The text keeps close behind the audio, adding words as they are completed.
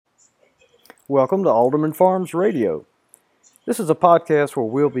Welcome to Alderman Farms Radio. This is a podcast where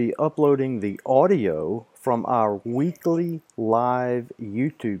we'll be uploading the audio from our weekly live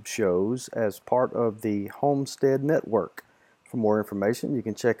YouTube shows as part of the Homestead Network. For more information, you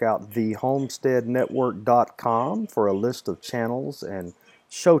can check out thehomesteadnetwork.com for a list of channels and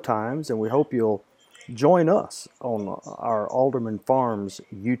show times, and we hope you'll join us on our Alderman Farms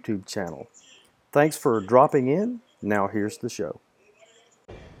YouTube channel. Thanks for dropping in. Now here's the show.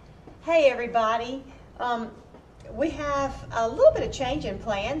 Hey everybody, we have a little bit of change in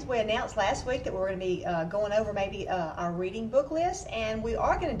plans. We announced last week that we're going to be going over maybe our reading book list, and we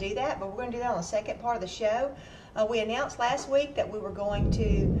are going to do that, but we're going to do that on the second part of the show. We announced last week that we were going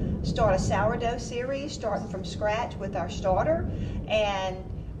to start a sourdough series starting from scratch with our starter, and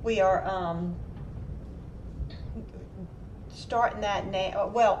we are starting that now.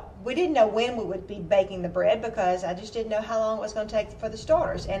 Well, we didn't know when we would be baking the bread because I just didn't know how long it was going to take for the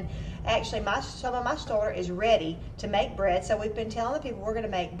starters. And actually, some of my starter is ready to make bread. So we've been telling the people we're going to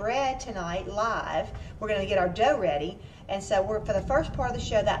make bread tonight live. We're going to get our dough ready. And so for the first part of the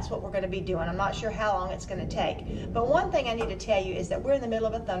show, that's what we're going to be doing. I'm not sure how long it's going to take. But one thing I need to tell you is that we're in the middle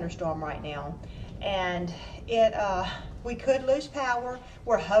of a thunderstorm right now. And we could lose power.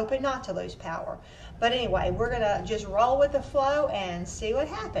 We're hoping not to lose power. But anyway, we're going to just roll with the flow and see what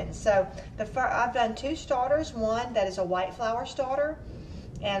happens. So I've done two starters, one that is a white flour starter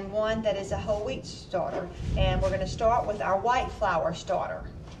and one that is a whole wheat starter. And we're going to start with our white flour starter.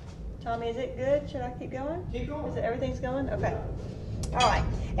 Tommy, is it good? Should I keep going? Keep going. Everything's going? Okay. All right.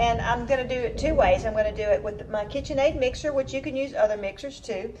 And I'm going to do it two ways. I'm going to do it with my KitchenAid mixer, which you can use other mixers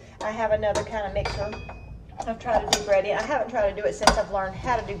too. I have another kind of mixer I've tried to do bread in. I haven't tried to do it since I've learned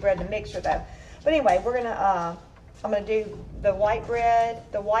how to do bread in a mixer though. But anyway, I'm gonna do the white bread,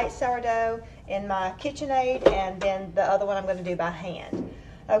 the white sourdough in my KitchenAid, and then the other one I'm gonna do by hand.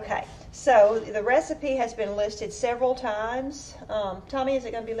 Okay, so the recipe has been listed several times. Tommy, is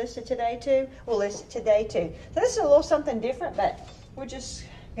it gonna be listed today too? We'll list it today too. So this is a little something different, but we're just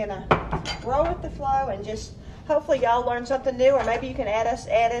gonna roll with the flow and just hopefully y'all learn something new, or maybe you can add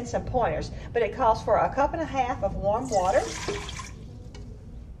in some pointers. But it calls for 1.5 cups of warm water.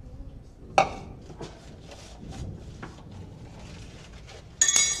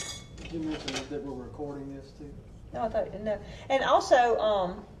 You mentioned that we're recording this too. No, I thought no. And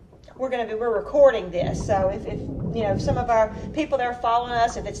also, we're recording this. So if some of our people that are following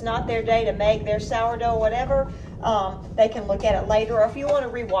us, if it's not their day to make their sourdough or whatever, they can look at it later. Or if you want to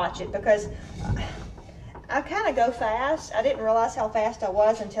rewatch it, because I kind of go fast. I didn't realize how fast I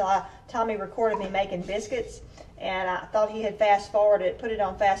was until Tommy recorded me making biscuits. And I thought he had put it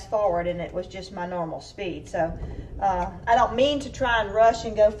on fast forward, and it was just my normal speed. So I don't mean to try and rush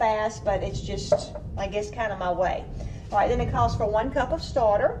and go fast, but it's just, I guess, kind of my way. All right, then it calls for 1 cup of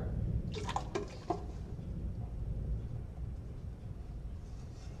starter.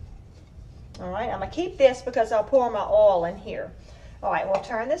 All right, I'm going to keep this because I'll pour my oil in here. All right, we'll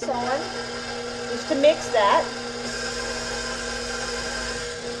turn this on just to mix that.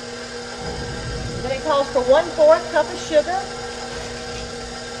 Then it calls for 1/4 cup of sugar.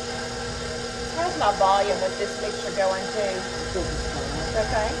 How's my volume with this mixture going too?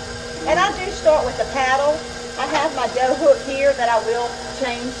 Okay. And I do start with the paddle. I have my dough hook here that I will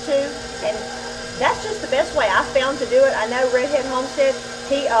change to, and that's just the best way I found to do it. I know Redhead Homestead,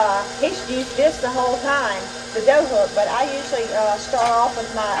 he's used this the whole time, the dough hook, but I usually start off with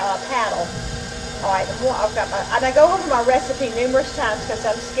my paddle. All right, and I go over my recipe numerous times because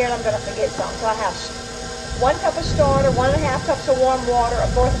I'm scared I'm going to forget something. So I have 1 cup of starter, 1.5 cups of warm water,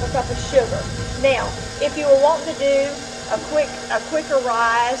 1/4 cup of sugar. Now, if you were wanting to do a quicker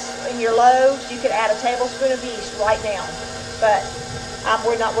rise in your loaves, you could add a tablespoon of yeast right now. But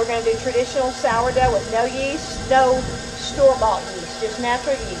we're going to do traditional sourdough with no yeast, no store-bought yeast, just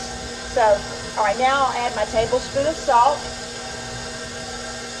natural yeast. So, all right, now I'll add my tablespoon of salt.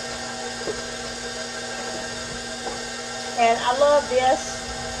 And I love this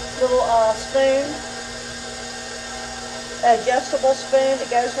little spoon, adjustable spoon that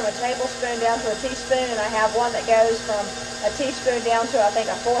goes from a tablespoon down to a teaspoon, and I have one that goes from a teaspoon down to, I think,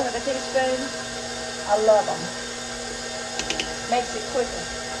 1/4 of a teaspoon. I love them. Makes it quicker.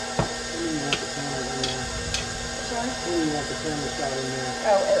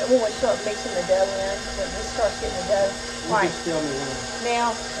 When we start mixing the dough in, when this starts getting the dough. All right.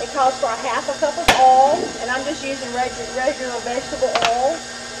 Now, it calls for 1/2 cup of oil, and I'm just using regular vegetable oil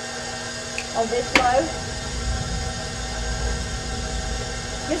on this loaf.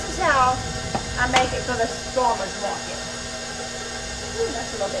 This is how I make it for the farmer's market. Ooh,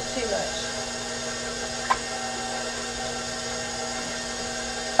 that's a little bit too much.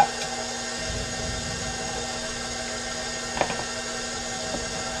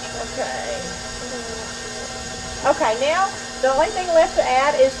 Okay. Okay, now the only thing left to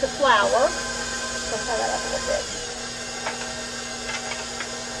add is the flour. So tie that up a little bit.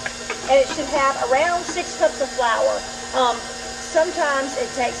 And it should have around 6 cups of flour. Sometimes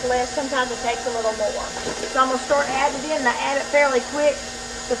it takes less, sometimes it takes a little more. So I'm going to start adding it in, and I add it fairly quick,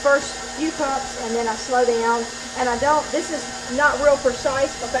 the first few cups, and then I slow down. And this is not real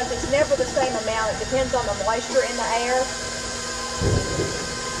precise because it's never the same amount. It depends on the moisture in the air.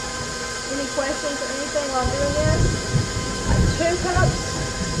 Any questions or anything while I'm doing this? 2 cups.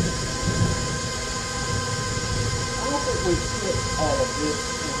 I don't think we put all of this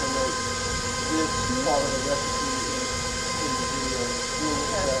information, this part of the recipe in the video. We'll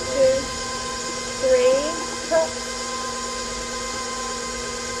look at that later. 2, 3 cups.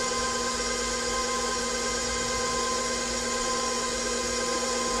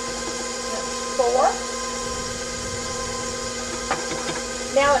 That's 4.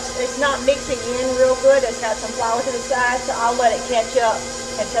 Now it's not mixing in real good. It's got some flour to the side, so I'll let it catch up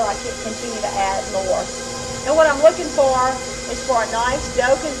until I continue to add more. And what I'm looking for is for a nice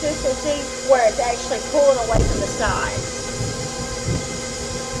dough consistency where it's actually pulling away from the sides.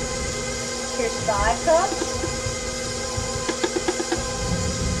 Here's 5 cups.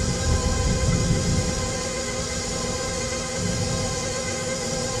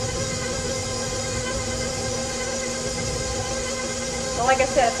 So like I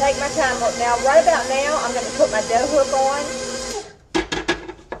said, I take my time. Now, right about now, I'm going to put my dough hook on.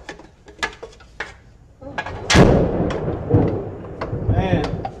 Man.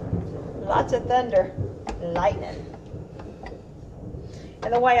 Lots of thunder, lightning.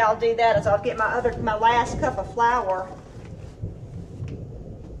 And the way I'll do that is I'll get my last cup of flour,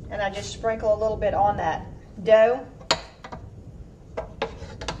 and I just sprinkle a little bit on that dough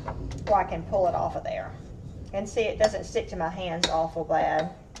where I can pull it off of there. And see, it doesn't stick to my hands awful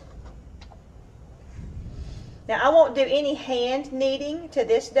bad. Now, I won't do any hand kneading to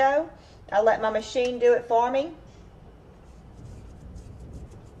this dough. I'll let my machine do it for me.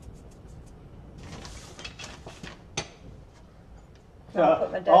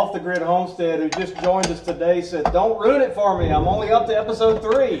 Off the Grid Homestead, who just joined us today, said, "Don't ruin it for me. I'm only up to episode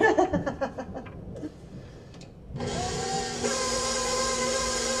 3."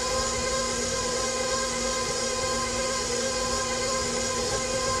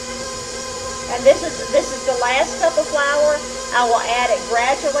 And this is the last cup of flour. I will add it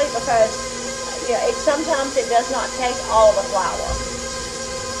gradually because sometimes it does not take all the flour.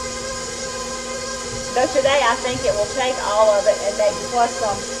 Though today I think it will take all of it and maybe plus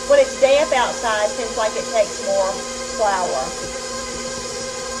some. When it's damp outside, it seems like it takes more flour.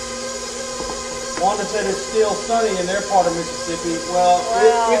 Wanda said it's still sunny in their part of Mississippi. Well,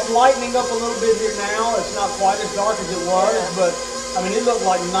 it's lightening up a little bit here now. It's not quite as dark as it was, but I mean, it looked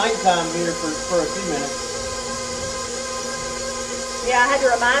like nighttime here for a few minutes. Yeah, I had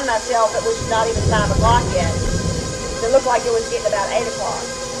to remind myself it was not even 5 o'clock yet. It looked like it was getting about 8 o'clock.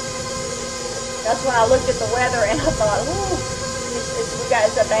 That's when I looked at the weather and I thought, ooh,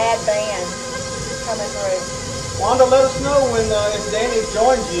 it's a bad band coming through. Wanda, let us know when if Danny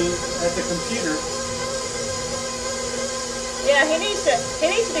joins you at the computer. Yeah, he needs to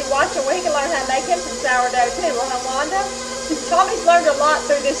be watching where he can learn how to make him some sourdough too, huh, Wanda? Tommy's learned a lot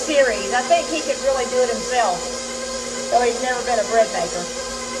through this series. I think he could really do it himself, though he's never been a bread maker.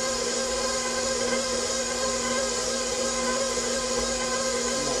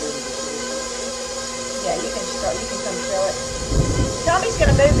 Yeah, you can come show it. Tommy's going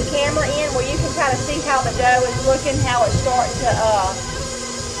to move the camera in where you can kind of see how the dough is looking, how it's starting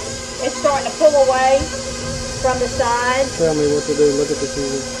to pull away from the sides. Tell me what to do. Look at the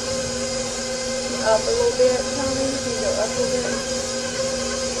TV. Up a little bit, Tommy. Can you go up a little bit?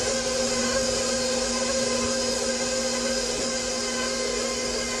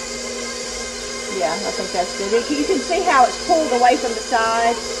 Yeah, I think that's good. You can see how it's pulled away from the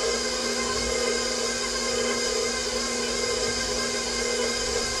sides.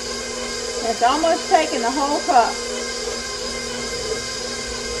 It's almost taken the whole cup.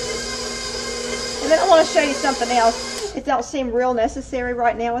 And then I want to show you something else. It don't seem real necessary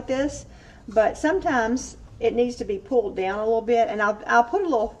right now with this, but sometimes it needs to be pulled down a little bit, and I'll put a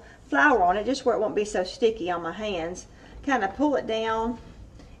little flour on it just where it won't be so sticky on my hands. Kind of pull it down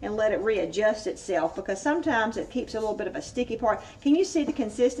and let it readjust itself, because sometimes it keeps a little bit of a sticky part. Can you see the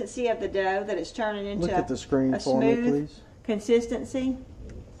consistency of the dough that it's turning into? Look at the screen a for me, smooth please. consistency?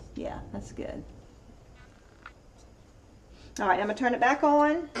 Yeah, that's good. All right, I'm gonna turn it back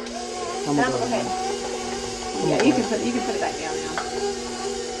on. I'm gonna go ahead. Yeah, you can put it back down now.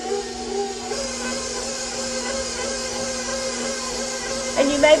 And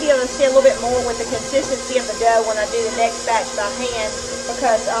you may be able to see a little bit more with the consistency of the dough when I do the next batch by hand,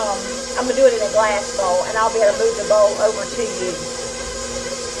 because I'm going to do it in a glass bowl, and I'll be able to move the bowl over to you.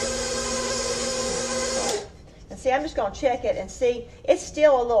 And see, I'm just going to check it and see. It's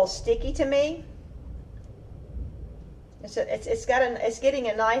still a little sticky to me. It's getting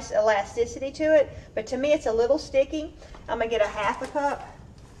a nice elasticity to it, but to me it's a little sticky. I'm going to get a half a cup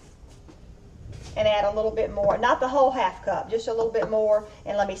and add a little bit more. Not the whole half cup, just a little bit more,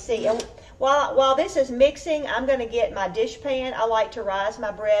 and let me see. And while this is mixing, I'm going to get my dish pan. I like to rise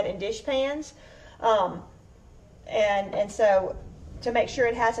my bread in dish pans. And so to make sure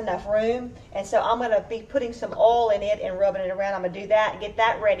it has enough room. And so I'm going to be putting some oil in it and rubbing it around. I'm going to do that and get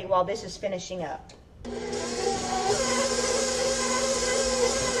that ready while this is finishing up.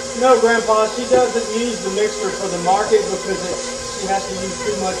 No, Grandpa, she doesn't use the mixer for the market because she has to use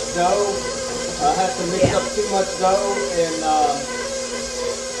too much dough. Has to mix up too much dough, and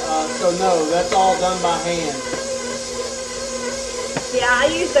so no, that's all done by hand. Yeah, I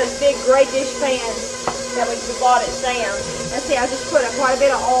use those big gray dish pans that we bought at Sam's. And see, I just put quite a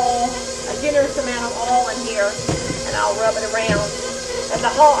bit of oil, a generous amount of oil in here, and I'll rub it around. And the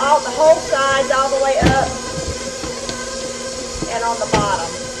whole sides all the way up and on the bottom.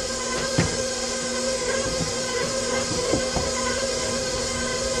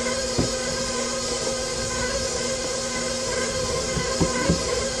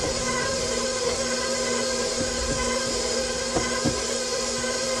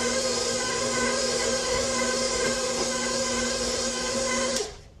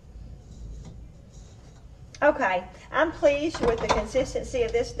 Okay, I'm pleased with the consistency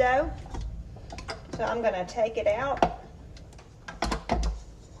of this dough, so I'm going to take it out.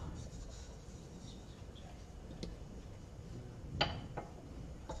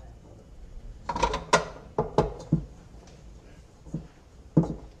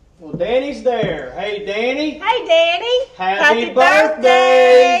 Well, Danny's there. Hey, Danny. Hey, Danny. Happy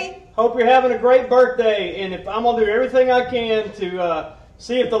birthday. Hope you're having a great birthday, and if I'm going to do everything I can to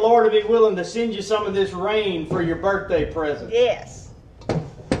see if the Lord will be willing to send you some of this rain for your birthday present. Yes.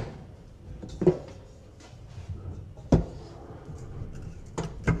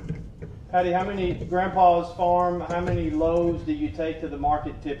 Hattie, how many, Grandpa's farm, how many loaves do you take to the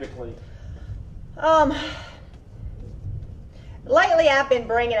market typically? Lately I've been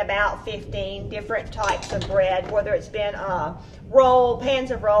bringing about 15 different types of bread, whether it's been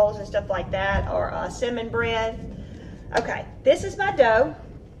pans of rolls and stuff like that, or cinnamon bread. Okay, this is my dough.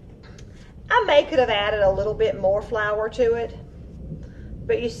 I could have added a little bit more flour to it,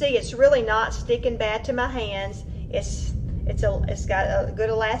 but you see it's really not sticking bad to my hands. It's got a good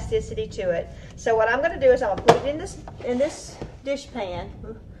elasticity to it. So what I'm going to do is I'm going to put it in this dish pan.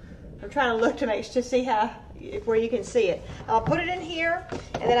 I'm trying to look to see where you can see it. I'll put it in here,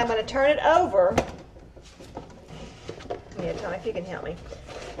 and then I'm going to turn it over. Yeah, Tommy, if you can help me.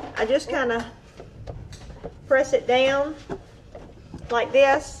 I just kind of press it down like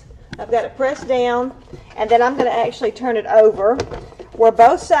this. I've got it pressed down, and then I'm going to actually turn it over where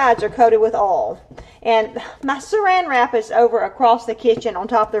both sides are coated with oil. And my saran wrap is over across the kitchen on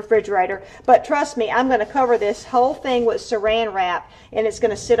top of the refrigerator, but trust me, I'm going to cover this whole thing with saran wrap, and it's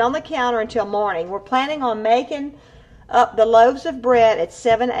going to sit on the counter until morning. We're planning on making up the loaves of bread at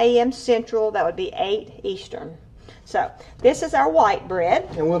 7 a.m. Central. That would be 8 Eastern. So this is our white bread.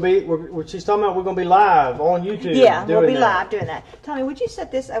 And she's talking about we're going to be live on YouTube. Yeah, we'll be live doing that. Tommy, would you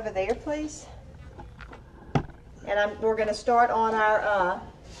set this over there, please? And we're going to start on our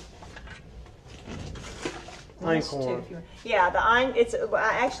einkorn. Yeah,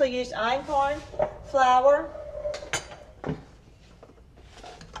 I actually used einkorn flour.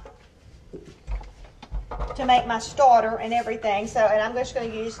 To make my starter and everything. And I'm just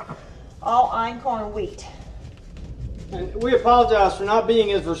going to use all einkorn wheat. And we apologize for not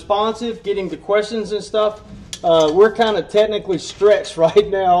being as responsive, getting to questions and stuff. We're kind of technically stretched right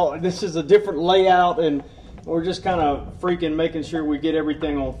now. This is a different layout, and we're just kind of freaking making sure we get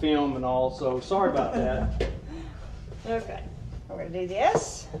everything on film and all. So sorry about that. Okay, we're going to do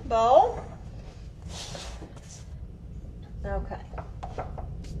this bowl. Okay.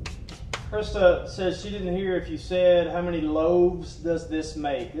 Krista says she didn't hear if you said how many loaves does this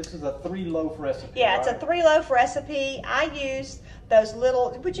make. This is a 3-loaf recipe. Yeah, right? It's a 3-loaf recipe. I use those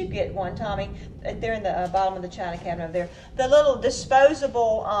little, would you get one, Tommy? They're in the bottom of the china cabinet over there. The little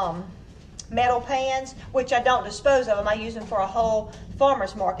disposable metal pans, which I don't dispose of them. I use them for a whole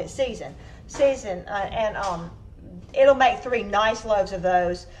farmer's market season. It'll make 3 nice loaves of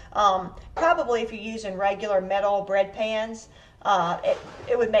those. Probably if you're using regular metal bread pans,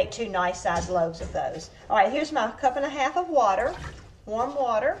 it would make 2 nice sized loaves of those. All right, here's my 1.5 cups of water. A warm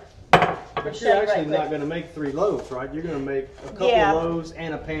water. But you're actually not going to make 3 loaves, right? You're going to make a couple of loaves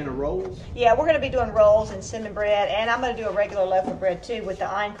and a pan of rolls? Yeah, we're going to be doing rolls and cinnamon bread, and I'm going to do a regular loaf of bread too with the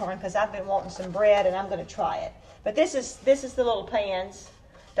einkorn because I've been wanting some bread and I'm going to try it. But this is the little pans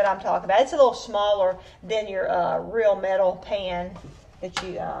that I'm talking about. It's a little smaller than your real metal pan that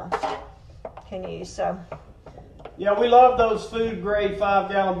you can use. So. Yeah, we love those food grade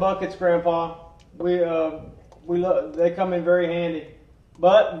 5-gallon buckets, Grandpa. We love. They come in very handy.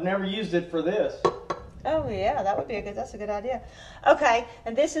 But never used it for this. Oh yeah, that's a good idea. Okay,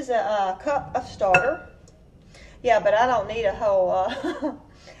 and this is a cup of starter. Yeah, but I don't need a whole.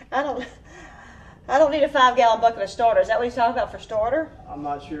 I don't need a 5-gallon bucket of starter. Is that what he's talking about for starter? I'm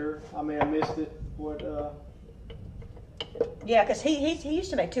not sure. I mean, I missed it. What? Yeah, because he used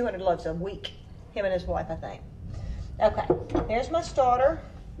to make 200 loaves a week. Him and his wife, I think. Okay, here's my starter.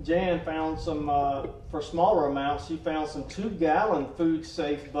 Jan found some, for smaller amounts, she found some 2-gallon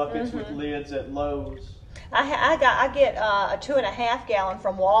food-safe buckets with lids at Lowe's. I get a 2.5-gallon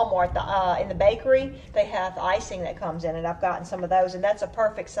from Walmart in the bakery. They have icing that comes in it. I've gotten some of those, and that's a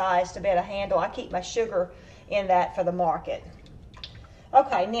perfect size to be able to handle. I keep my sugar in that for the market.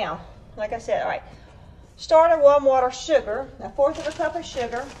 Okay, now, like I said, all right. Starter, warm water, sugar, 1/4 of a cup of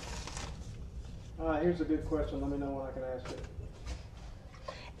sugar. Here's a good question. Let me know when I can ask it.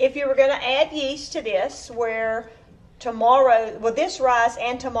 If you were going to add yeast to this, where this rise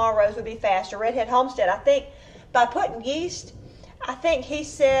and tomorrow's would be faster. Redhead Homestead, I think, by putting yeast, I think he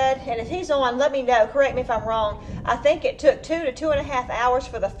said, and if he's on, let me know, correct me if I'm wrong, I think it took 2 to 2.5 hours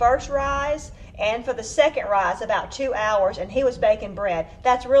for the first rise, and for the second rise, about 2 hours, and he was baking bread.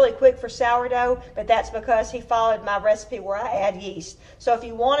 That's really quick for sourdough, but that's because he followed my recipe where I add yeast. So if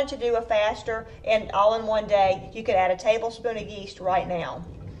you wanted to do a faster and all in one day, you could add a tablespoon of yeast right now.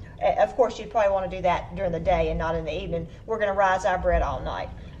 Of course, you'd probably want to do that during the day and not in the evening. We're going to rise our bread all night.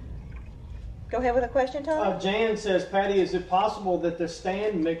 Go ahead with a question, Tom. Jan says, Patty, is it possible that the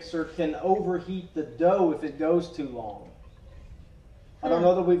stand mixer can overheat the dough if it goes too long? I don't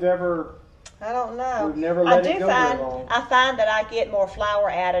know that we've ever... I don't know. We've never let it go very long. I find that I get more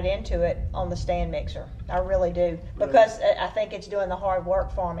flour added into it on the stand mixer. I really do. Because I think it's doing the hard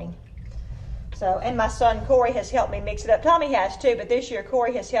work for me. So, and my son Corey has helped me mix it up. Tommy has too, but this year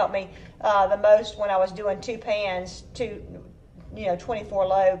Corey has helped me the most when I was doing 2 pans, 24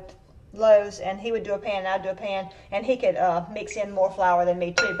 loaves, and he would do a pan and I'd do a pan, and he could mix in more flour than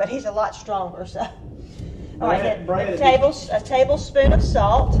me too, but he's a lot stronger. So, all right, then a tablespoon of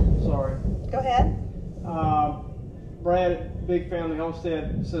salt. Sorry. Go ahead. Brad at Big Family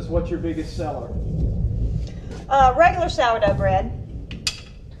Homestead says, what's your biggest seller? Regular sourdough bread.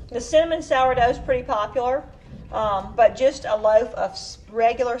 The cinnamon sourdough is pretty popular, but just a loaf of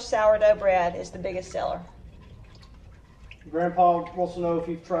regular sourdough bread is the biggest seller. Grandpa wants to know if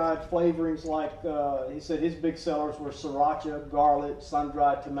you've tried flavorings like, he said his big sellers were sriracha, garlic,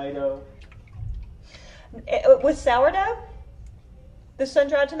 sun-dried tomato. With sourdough? The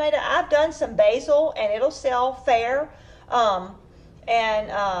sun-dried tomato? I've done some basil, and it'll sell fair. What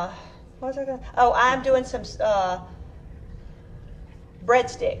was I going to... Oh, I'm doing some...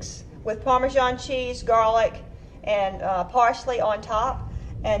 breadsticks with Parmesan cheese, garlic, and parsley on top,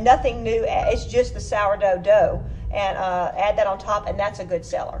 and nothing new. It's just the sourdough dough, and add that on top, and that's a good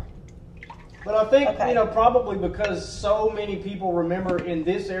seller. But I think, probably because so many people remember in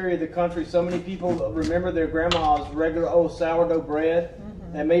this area of the country, so many people remember their grandma's regular old sourdough bread.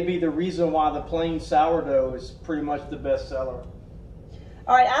 Mm-hmm. That may be the reason why the plain sourdough is pretty much the best seller.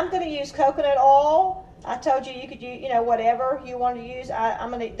 All right, I'm going to use coconut oil. I told you could use, whatever you want to use.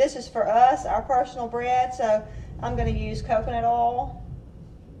 This is for us, our personal bread, so I'm going to use coconut oil.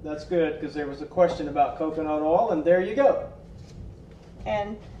 That's good, because there was a question about coconut oil, and there you go.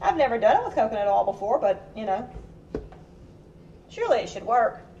 And I've never done it with coconut oil before, but, surely it should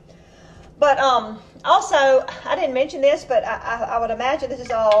work. But also, I didn't mention this, but I would imagine this is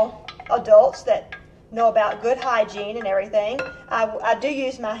all adults that know about good hygiene and everything. I do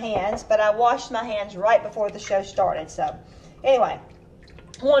use my hands, but I washed my hands right before the show started. So anyway,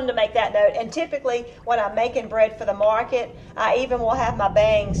 wanted to make that note. And typically when I'm making bread for the market, I even will have my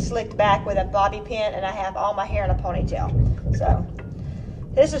bangs slicked back with a bobby pin, and I have all my hair in a ponytail. So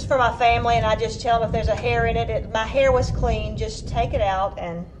this is for my family, and I just tell them if there's a hair in it, my hair was clean, just take it out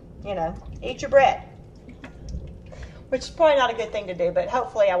and, eat your bread. Which is probably not a good thing to do, but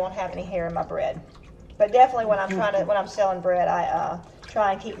hopefully I won't have any hair in my bread. But definitely when I'm selling bread, I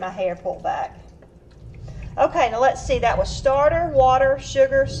try and keep my hair pulled back. Okay, now let's see. That was starter, water,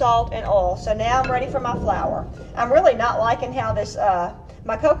 sugar, salt, and oil. So now I'm ready for my flour. I'm really not liking how this,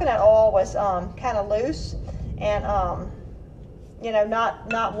 my coconut oil was kind of loose. And you know,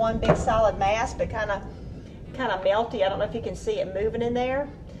 not one big solid mass, but kind of melty. I don't know if you can see it moving in there.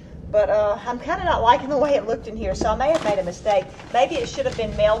 But I'm kind of not liking the way it looked in here, so I may have made a mistake. Maybe it should have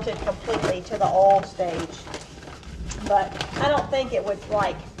been melted completely to the oil stage. But I don't think it would,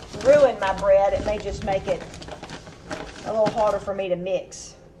 like, ruin my bread. It may just make it a little harder for me to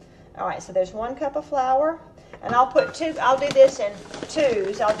mix. All right, so there's 1 cup of flour. And I'll do this in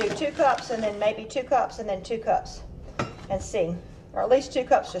twos. I'll do 2 cups and then maybe 2 cups and then 2 cups. And see, or at least 2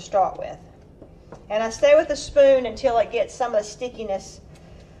 cups to start with. And I stay with the spoon until it gets some of the stickiness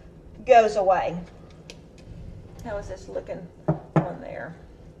goes away. How is this looking on there?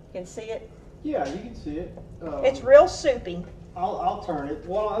 You can see it? Yeah, you can see it. It's real soupy. I'll turn it.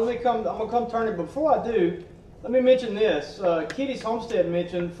 Well, I'm gonna come turn it. Before I do, let me mention this. Kitty's Homestead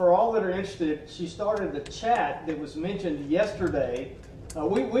mentioned, for all that are interested, she started a chat that was mentioned yesterday.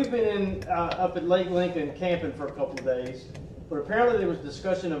 We've been up at Lake Lincoln camping for a couple of days, but apparently there was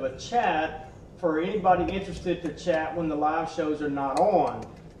discussion of a chat for anybody interested to chat when the live shows are not on.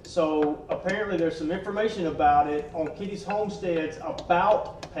 So apparently there's some information about it on Kitty's Homestead's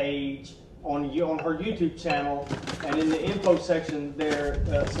About page on her YouTube channel, and in the info section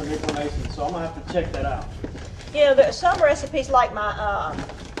there's some information. So I'm gonna have to check that out. You know, there's some recipes like my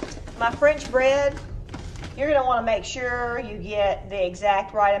French bread. You're gonna want to make sure you get the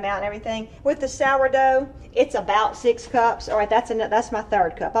exact right amount and everything. With the sourdough, it's about 6 cups. All right, that's my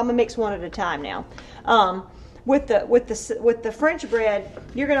 3rd cup. I'm gonna mix one at a time now. With the French bread,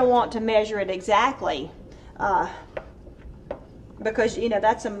 you're going to want to measure it exactly because, you know,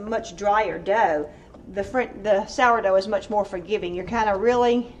 that's a much drier dough. The sourdough is much more forgiving. You're kind of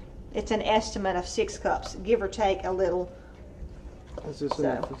really, it's an estimate of 6 cups, give or take a little. Is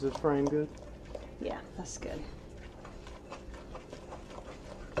this frame good? Yeah, that's good.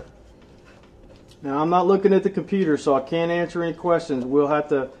 Now, I'm not looking at the computer, so I can't answer any questions. We'll have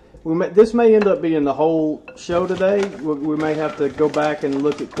to. This may end up being the whole show today. We may have to go back and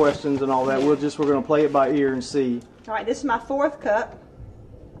look at questions and all that. We're going to play it by ear and see. All right, this is my 4th cup.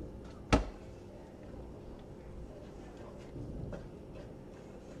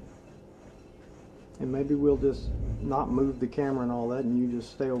 And maybe we'll just not move the camera and all that, and you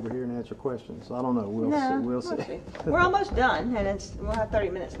just stay over here and answer questions. I don't know. We'll see. We're almost done, and we'll have 30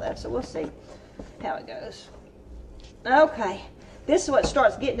 minutes left, so we'll see how it goes. Okay. This is what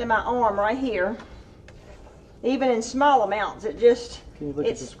starts getting in my arm right here. Even in small amounts, Can you look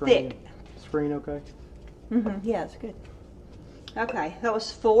at the screen? Thick. Screen okay? Yeah, it's good. Okay, that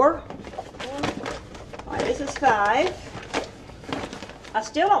was 4. All right, this is 5. I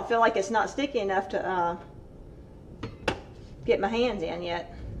still don't feel like it's not sticky enough to get my hands in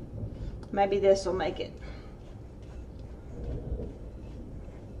yet. Maybe this will make it.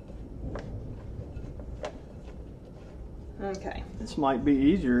 Okay. This might be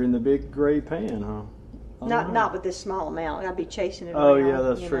easier in the big gray pan, huh? Not with this small amount. I'd be chasing it around. Oh yeah,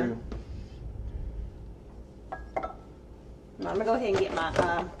 that's true. I'm gonna go ahead and get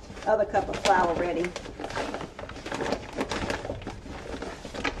my other cup of flour ready.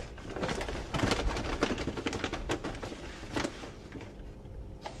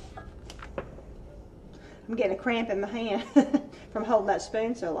 I'm getting a cramp in my hand from holding that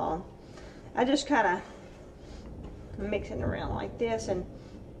spoon so long. I just kind of mix it around like this and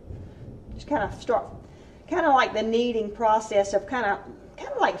just kind of start, kind of like the kneading process of kind of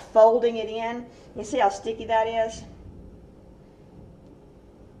like folding it in. You see how sticky that is?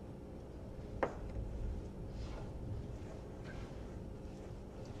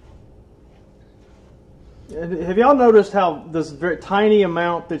 Have y'all noticed how this very tiny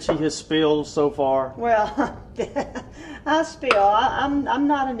amount that she has spilled so far? Well, I spill. I'm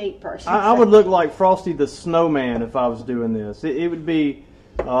not a neat person. I would look like Frosty the Snowman if I was doing this. It would be,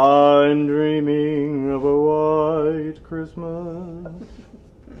 I'm dreaming of a white Christmas.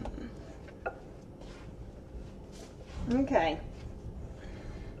 Okay.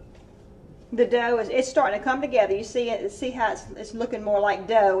 The dough it's starting to come together. You see it. See how it's looking more like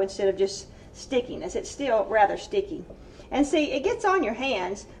dough instead of just stickiness. It's still rather sticky. And see, it gets on your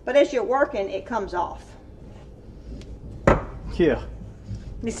hands, but as you're working, it comes off. Yeah.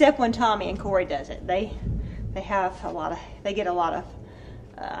 Except when Tommy and Corey does it. They have they get a lot of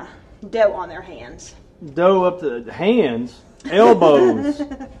dough on their hands. Dough up the hands, elbows.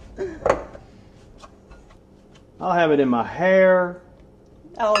 I'll have it in my hair.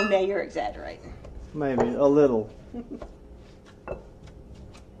 Oh, no, you're exaggerating. Maybe a little.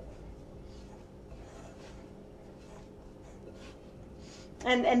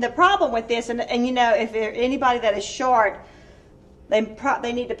 And the problem with this, and you know, if anybody that is short, they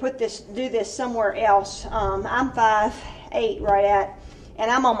need to do this somewhere else. I'm 8 right at. And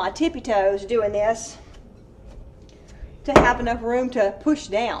I'm on my tippy toes doing this to have enough room to push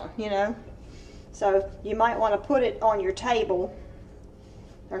down, you know. So you might want to put it on your table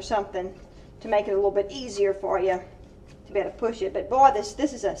or something to make it a little bit easier for you to be able to push it. But boy, this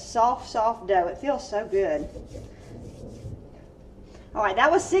is a soft dough. It feels so good. All right, that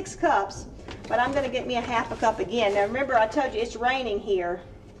was 6 cups, but I'm going to get me a half a cup again. Now remember, I told you it's raining here,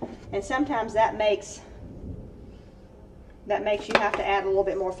 and sometimes that makes you have to add a little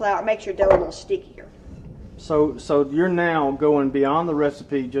bit more flour. It makes your dough a little stickier. So you're now going beyond the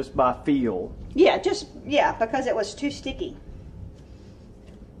recipe just by feel. Yeah, because it was too sticky.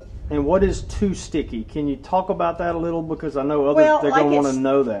 And what is too sticky? Can you talk about that a little? Because I know they're going to want to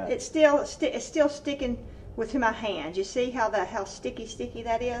know that. It's still sticking to my hands. You see how sticky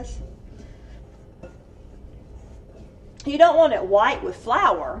that is? You don't want it white with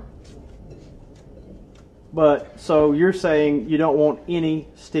flour. But so you're saying you don't want any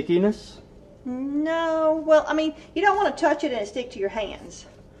stickiness? No. Well, I mean, you don't want to touch it and it stick to your hands.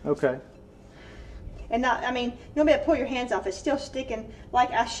 Okay. And you'll be able to pull your hands off. It's still sticking.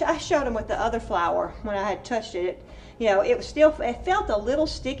 Like I showed them with the other flour when I had touched it. You know, it felt a little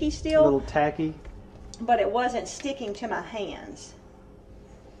sticky still. A little tacky. But it wasn't sticking to my hands.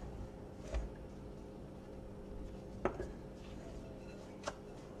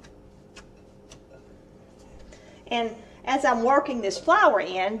 And as I'm working this flour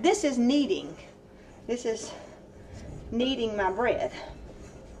in, this is kneading. This is kneading my bread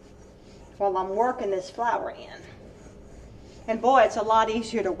while I'm working this flour in. And boy, it's a lot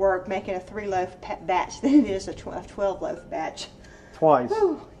easier to work making a 3-loaf batch than it is a 12-loaf batch. Twice.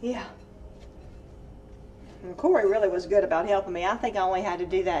 Whew, yeah. And Corey really was good about helping me. I think I only had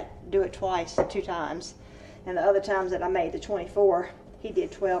to do it twice, 2 times. And the other times that I made the 24, he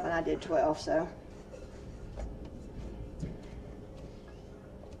did 12 and I did 12, so.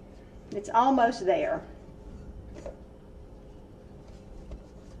 It's almost there.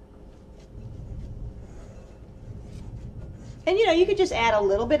 And you know, you could just add a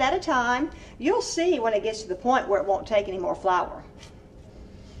little bit at a time. You'll see when it gets to the point where it won't take any more flour.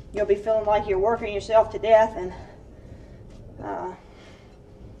 You'll be feeling like you're working yourself to death, and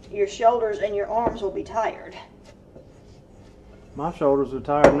your shoulders and your arms will be tired. My shoulders are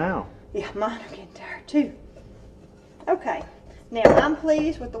tired now. Yeah, mine are getting tired too. Okay, now I'm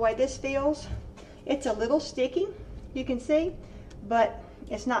pleased with the way this feels. It's a little sticky, you can see, but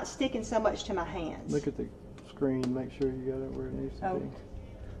it's not sticking so much to my hands. Look at the screen, make sure you got it where it needs to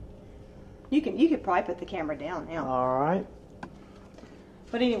be. You could probably put the camera down now. All right.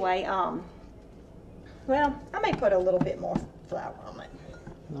 But anyway, well, I may put a little bit more flour on it.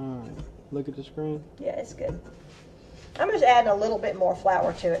 All right. Look at the screen. Yeah, it's good. I'm just adding a little bit more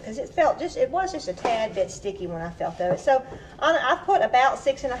flour to it because it was just a tad bit sticky when I felt of it. So I put about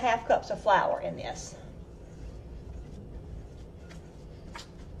 6½ cups of flour in this.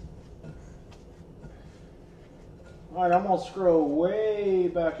 All right, I'm going to scroll way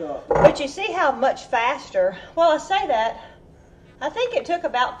back up. But you see how much faster, well, I say that, I think it took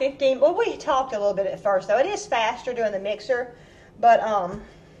about 15, well, we talked a little bit at first, though. It is faster doing the mixer, but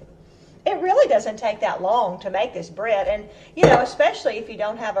it really doesn't take that long to make this bread. And, you know, especially if you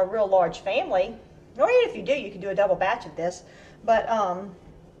don't have a real large family, or even if you do, you can do a double batch of this. But,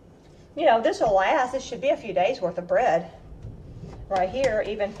 you know, this will last. This should be a few days worth of bread right here,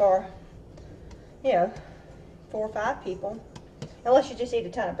 even for, you know, 4 or 5 people, unless you just eat a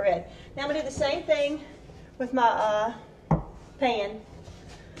ton of bread. Now I'm going to do the same thing with my pan.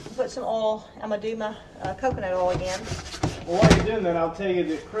 Put some oil. I'm going to do my coconut oil again. Well, while you're doing that, I'll tell you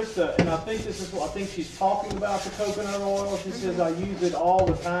that Krista, and I think this is what I think she's talking about, the coconut oil. She says I use it all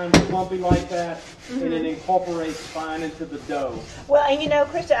the time, clumpy like that, and it incorporates fine into the dough. Well, and you know,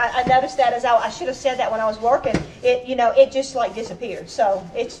 Krista, I noticed that I should have said that when I was working. It, you know, it just like disappeared, so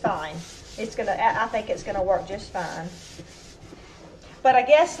it's fine. I think it's gonna work just fine. But I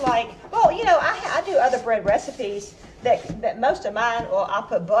guess, like, well, you know, I do other bread recipes that most of mine, well, I'll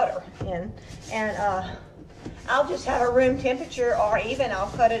put butter in, and I'll just have a room temperature, or even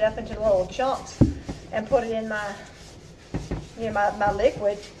I'll cut it up into little chunks and put it in my, you know, my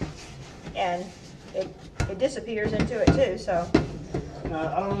liquid, and it disappears into it too. So.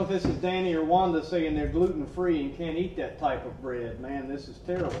 Now, I don't know if this is Danny or Wanda saying they're gluten-free and can't eat that type of bread. Man, this is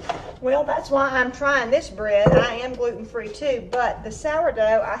terrible. Well, that's why I'm trying this bread. I am gluten-free too, but the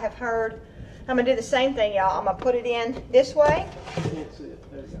sourdough, I have heard, I'm going to do the same thing, y'all. I'm going to put it in this way. Can't see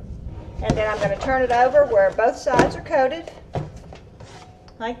it. There you go. And then I'm going to turn it over where both sides are coated,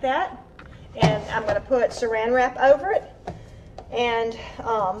 like that. And I'm going to put saran wrap over it. and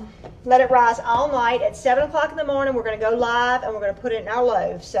let it rise all night. At 7 o'clock in the morning, we're going to go live and we're going to put it in our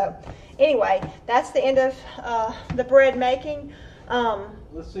loaves. So anyway, that's the end of the bread making.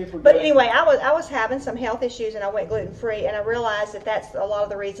 Let's see if we But anyway, I was having some health issues and I went gluten-free, and I realized that that's a lot of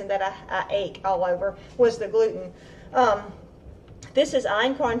the reason that I ache all over was the gluten. This is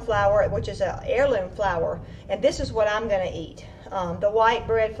einkorn flour, which is an heirloom flour, and this is what I'm going to eat. The white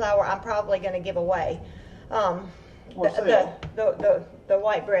bread flour I'm probably going to give away. The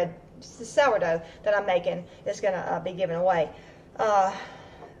white bread, the sourdough that I'm making is going to be given away.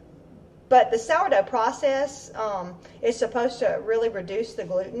 But the sourdough process is supposed to really reduce the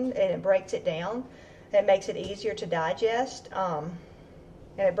gluten, and it breaks it down. It makes it easier to digest, and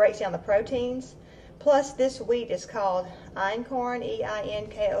it breaks down the proteins. Plus, this wheat is called einkorn,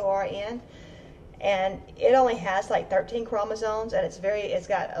 E-I-N-K-O-R-N, and it only has like 13 chromosomes, and it's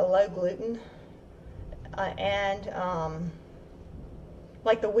got a low gluten,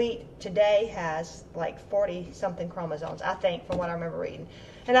 like the wheat today has like 40-something chromosomes, I think, from what I remember reading.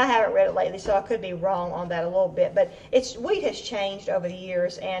 And I haven't read it lately, so I could be wrong on that a little bit. But wheat has changed over the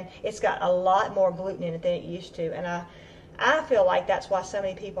years, and it's got a lot more gluten in it than it used to. And I feel like that's why so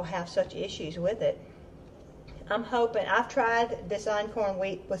many people have such issues with it. I'm hoping, I've tried this einkorn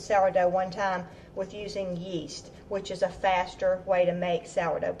wheat with sourdough one time with using yeast, which is a faster way to make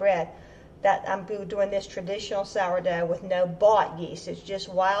sourdough bread. That I'm doing this traditional sourdough with no bought yeast. It's just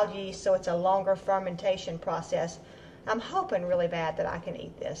wild yeast, so it's a longer fermentation process. I'm hoping really bad that I can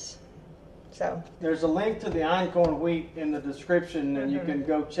eat this. So there's a link to the einkorn wheat in the description, and you can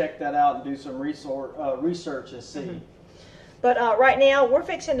go check that out and do some research and see. But right now, we're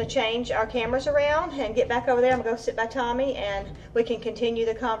fixing to change our cameras around and get back over there. I'm going to go sit by Tommy, and we can continue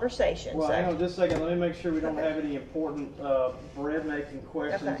the conversation. Well, hang on just a second. Let me make sure we don't have any important bread-making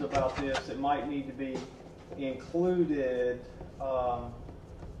questions about this that might need to be included.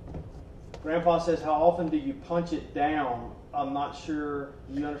 Grandpa says, how often do you punch it down? I'm not sure.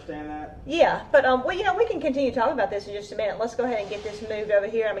 You understand that? Yeah, but well, you know, we can continue talking about this in just a minute. Let's go ahead and get this moved over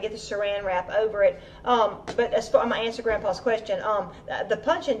here. I'm gonna get the saran wrap over it. But as far as I answer Grandpa's question, the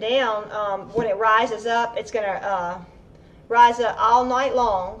punching down, when it rises up, it's gonna rise up all night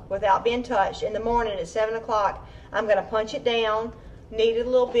long without being touched. In the morning at 7 o'clock, I'm gonna punch it down, knead it a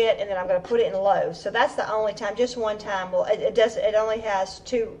little bit, and then I'm going to put it in loaves. So that's the only time, just one time. Well, it only has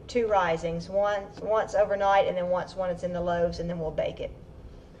two risings, once overnight, and then once when it's in the loaves, and then we'll bake it.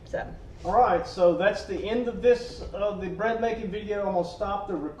 So. All right, so that's the end of this the bread making video. I'm going to stop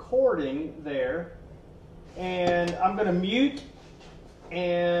the recording there, and I'm going to mute,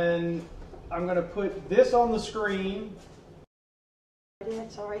 and I'm going to put this on the screen.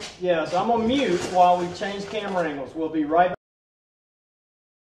 Sorry. Yeah, so I'm going to mute while we change camera angles. We'll be right back.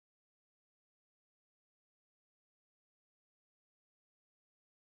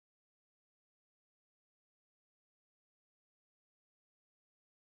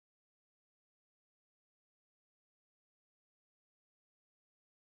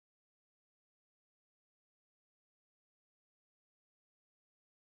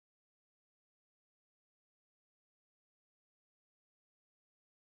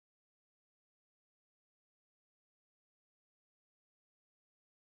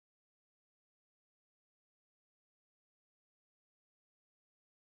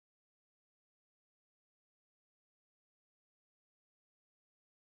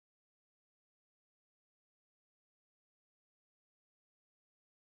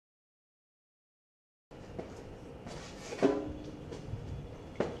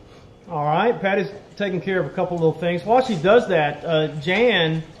 All right, Patty's taking care of a couple little things. While she does that,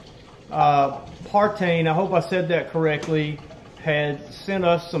 Jan Partain, I hope I said that correctly, had sent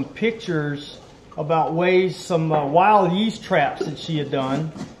us some pictures about some wild yeast traps that she had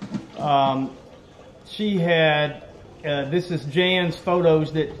done. She had, this is Jan's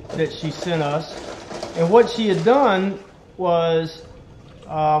photos that she sent us. And what she had done was,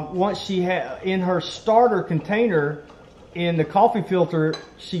 once she had, in her starter container, in the coffee filter,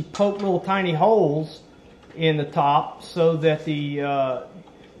 she poked little tiny holes in the top so that the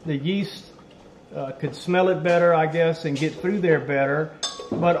yeast could smell it better, I guess, and get through there better.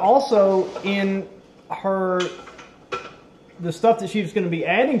 But also in the stuff that she was going to be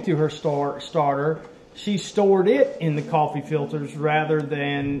adding to her starter, she stored it in the coffee filters rather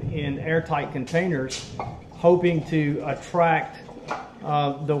than in airtight containers, hoping to attract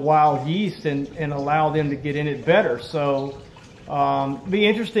the wild yeast and allow them to get in it better. So be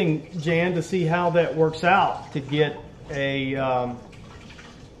interesting, Jan, to see how that works out, to get an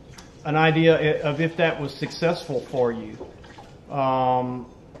idea of if that was successful for you.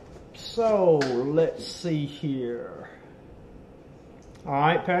 So let's see here. All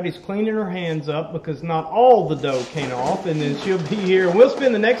right, Patty's cleaning her hands up because not all the dough came off, and then she'll be here. And we'll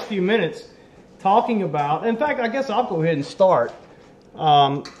spend the next few minutes talking about, in fact, I guess I'll go ahead and start.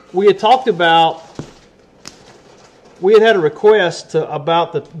 We had talked about, we had a request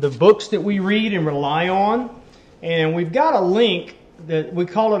about the books that we read and rely on, and we've got a link that we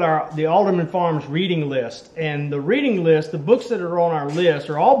call it the Alderman Farms reading list. And the reading list, the books that are on our list,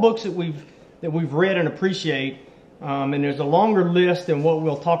 are all books that we've read and appreciate. And there's a longer list than what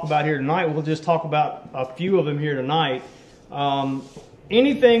we'll talk about here tonight. We'll just talk about a few of them here tonight.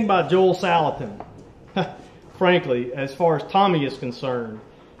 Anything by Joel Salatin, frankly, as far as Tommy is concerned.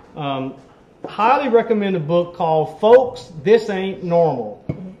 Highly recommend a book called Folks, This Ain't Normal,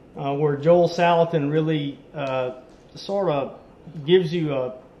 where Joel Salatin really sort of gives you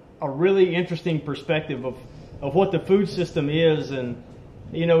a really interesting perspective of what the food system is, and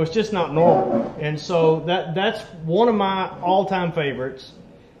you know, it's just not normal. And so that's one of my all-time favorites.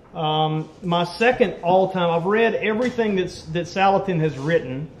 My second all-time, I've read everything that Salatin has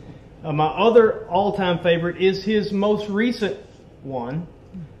written. My other all-time favorite is his most recent one,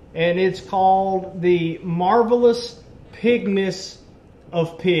 and it's called The Marvelous Pigness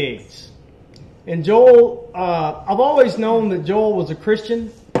of Pigs. And Joel, I've always known that Joel was a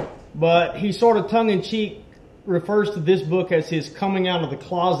Christian, but he sort of tongue-in-cheek refers to this book as his coming out of the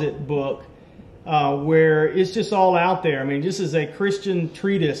closet book, where it's just all out there. I mean, this is a Christian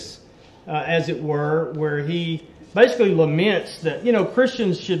treatise, as it were, where he basically laments that, you know,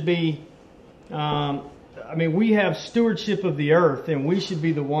 Christians should be, I mean, we have stewardship of the earth, and we should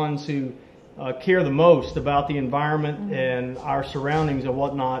be the ones who care the most about the environment and our surroundings and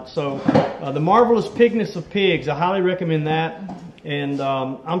whatnot. So The Marvelous Pigness of Pigs, I highly recommend that. And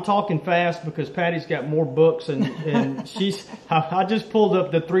I'm talking fast because Patty's got more books, and she's. I just pulled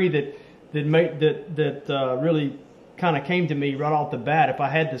up the three that really kind of came to me right off the bat. If I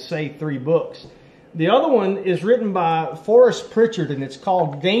had to say three books, the other one is written by Forrest Pritchard, and it's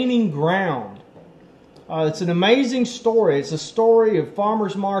called Gaining Ground. It's an amazing story. It's a story of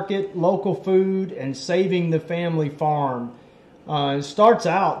farmers market, local food, and saving the family farm. It starts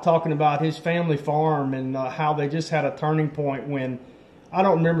out talking about his family farm and how they just had a turning point when, I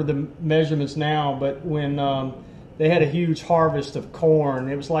don't remember the measurements now, but when they had a huge harvest of corn.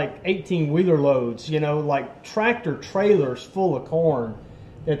 It was like 18-wheeler loads, you know, like tractor trailers full of corn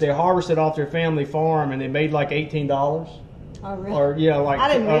that they harvested off their family farm, and they made like $18. Oh, really? Or yeah, like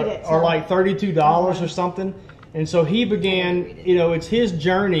I didn't read it, so. Or like $32 or something. And so he began, you know, it's his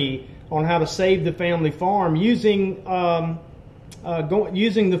journey on how to save the family farm using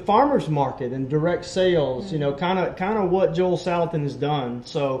using the farmers market and direct sales. You know, kind of what Joel Salatin has done.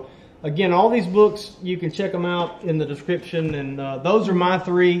 So again, all these books, you can check them out in the description, and those are my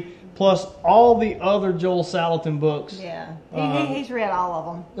three, plus all the other Joel Salatin books. Yeah, he's read all of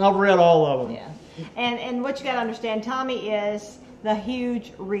them. I've read all of them. Yeah. And what you got to understand, Tommy is the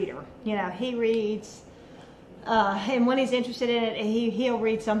huge reader. You know, he reads, and when he's interested in it, he'll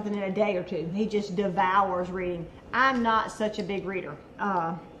read something in a day or two. He just devours reading. I'm not such a big reader.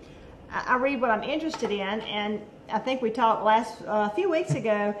 I read what I'm interested in, and I think we talked a few weeks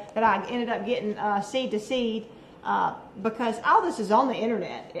ago that I ended up getting Seed to Seed because all this is on the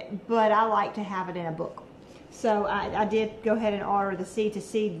internet, but I like to have it in a book. So I did go ahead and order the Seed to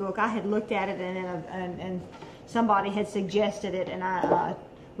Seed book. I had looked at it, and somebody had suggested it, and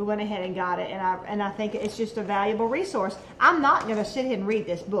we went ahead and got it. And I think it's just a valuable resource. I'm not going to sit here and read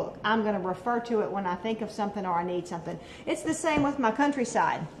this book. I'm going to refer to it when I think of something or I need something. It's the same with my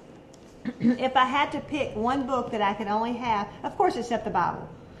countryside. If I had to pick one book that I could only have, of course, except the Bible,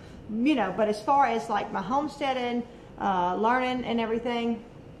 you know. But as far as like my homesteading, learning, and everything,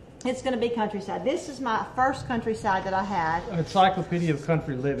 it's going to be Countryside. This is my first Countryside that I had. Encyclopedia of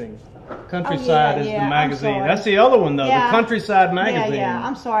Country Living. Countryside is the magazine. That's the other one, though, the Countryside magazine. Yeah,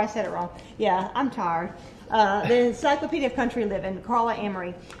 I'm sorry, I said it wrong. Yeah, I'm tired. The Encyclopedia of Country Living, Carla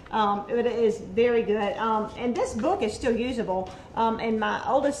Emery. It is very good. And this book is still usable. And my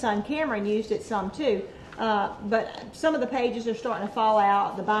oldest son, Cameron, used it some too. But some of the pages are starting to fall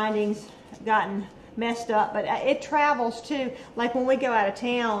out. The binding's gotten messed up, but it travels too. Like when we go out of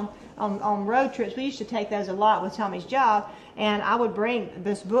town on road trips, we used to take those a lot with Tommy's job, and I would bring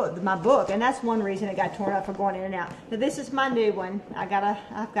this book, my book, and that's one reason it got torn up for going in and out. Now this is my new one. I've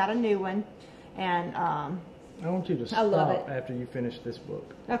got a new one, and I want you to stop after you finish this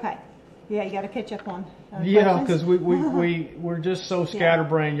book. Okay. Yeah, you got to catch up on yeah, because we're just so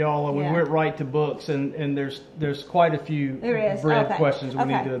scatterbrained, y'all, and we went right to books, and there's quite a few bread questions we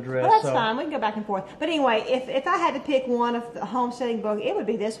need to address. Well, that's fine. We can go back and forth. But anyway, if I had to pick one of the homesteading book, it would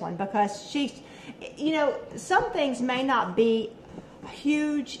be this one, because she's, you know, some things may not be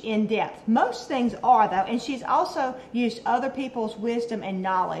huge in depth. Most things are, though, and she's also used other people's wisdom and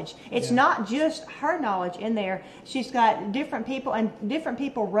knowledge. It's not just her knowledge in there. She's got different people, and different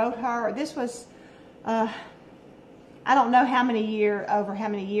people wrote her. This was, I don't know how many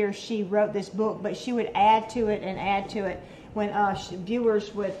years she wrote this book, but she would add to it and add to it when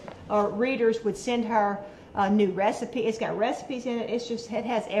viewers would or readers would send her a new recipe. It's got recipes in it. It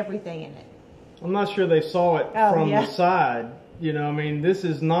has everything in it. I'm not sure they saw it from the side. You know, I mean, this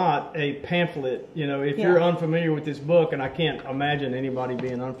is not a pamphlet. You know, if you're unfamiliar with this book, and I can't imagine anybody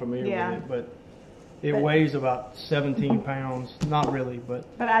being unfamiliar with it, but it weighs about 17 pounds. Not really, but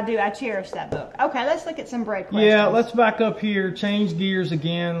I cherish that book. Okay, let's look at some bread questions. Yeah, let's back up here. Change gears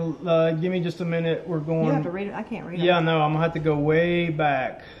again. Give me just a minute. We're going. You have to read it. I can't read it. Yeah, no, I'm gonna have to go way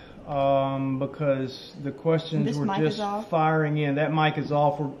back. Because the questions were just firing in. That mic is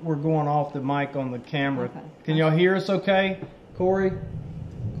off. We're going off the mic on the camera. Okay. Can y'all hear us okay? Corey?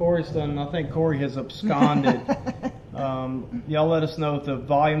 Corey's done. I think Corey has absconded. Y'all let us know if the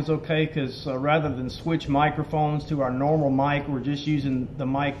volume's okay, because rather than switch microphones to our normal mic, we're just using the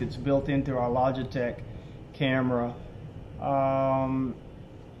mic that's built into our Logitech camera.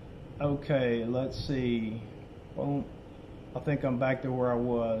 Okay, let's see. Boom. I think I'm back to where I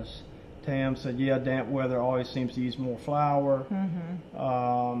was. Tam said, yeah, damp weather always seems to use more flour.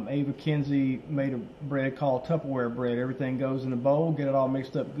 Ava Kinsey made a bread called Tupperware bread. Everything goes in a bowl, get it all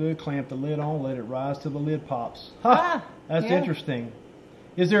mixed up good, clamp the lid on, let it rise till the lid pops. That's interesting.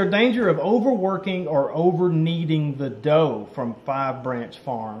 Is there a danger of overworking or over-kneading the dough from Five Branch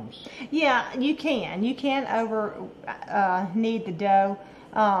Farms? Yeah, you can. You can over-knead the dough.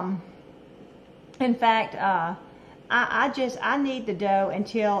 In fact, I knead the dough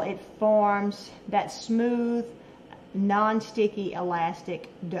until it forms that smooth, non-sticky, elastic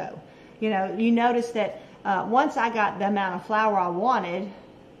dough. You know, you notice that once I got the amount of flour I wanted,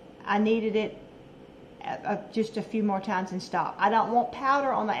 I kneaded it just a few more times and stopped. I don't want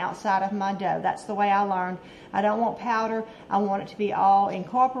powder on the outside of my dough. That's the way I learned. I don't want powder. I want it to be all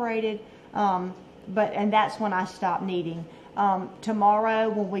incorporated. And that's when I stopped kneading. Tomorrow,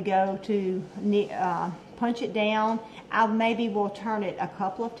 when we go to punch it down, I maybe will turn it a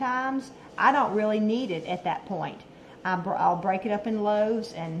couple of times. I don't really knead it at that point. I'll break it up in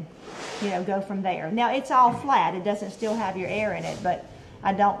loaves and, go from there. Now, it's all flat. It doesn't still have your air in it, but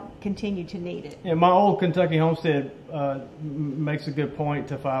I don't continue to knead it. Yeah, my old Kentucky homestead makes a good point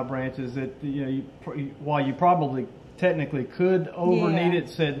to Five Branches that, while you probably technically could over-knead it,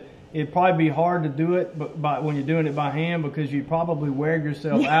 said it'd probably be hard to do it but when you're doing it by hand, because you probably wear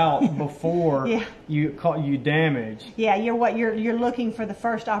yourself out before you damage. Yeah, you're looking for the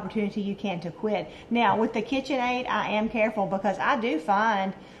first opportunity you can to quit. Now with the KitchenAid, I am careful, because I do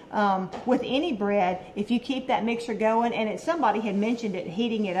find with any bread, if you keep that mixer going, and somebody had mentioned it,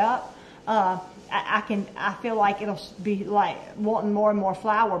 heating it up, I feel like it'll be like wanting more and more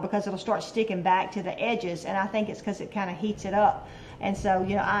flour, because it'll start sticking back to the edges, and I think it's because it kind of heats it up. And so,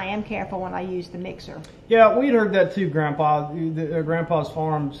 I am careful when I use the mixer. Yeah, we'd heard that too, Grandpa. Grandpa's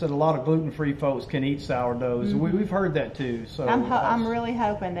farm said a lot of gluten-free folks can eat sourdoughs. We've heard that too. So I'm really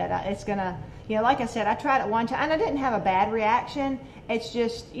hoping that it's going to, like I said, I tried it one time, and I didn't have a bad reaction. It's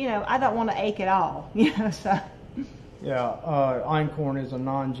just, I don't want to ache at all, so. Yeah, einkorn is a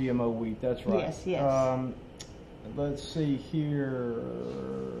non-GMO wheat. That's right. Yes. Let's see here.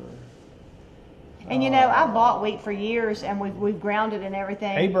 And I bought wheat for years, and we've ground it and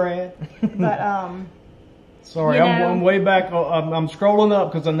everything. Hey, Brad. But sorry, I'm way back. I'm scrolling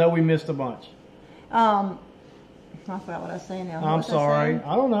up because I know we missed a bunch. I forgot what I was saying now. I'm sorry.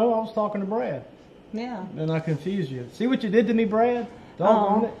 I don't know. I was talking to Brad. Yeah. And I confused you. See what you did to me, Brad?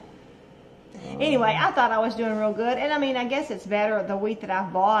 Doggone it. Anyway, I thought I was doing real good, and I guess it's better. The wheat that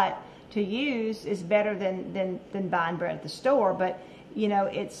I've bought to use is better than buying bread at the store. But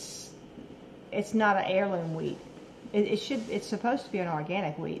it's not an heirloom wheat. It's supposed to be an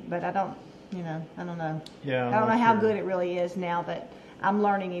organic wheat, but I don't know. Yeah, I don't know how good it really is now that I'm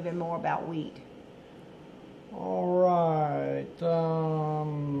learning even more about wheat. All right.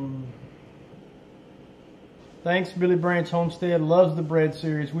 Thanks, Billy Branch Homestead. Loves the bread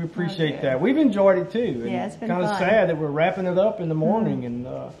series. We appreciate that. We've enjoyed it too. Yeah, it's been kind fun. of sad that we're wrapping it up in the morning, and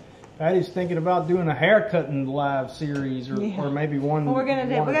Patty's thinking about doing a haircutting live series, or maybe one. Well, we're gonna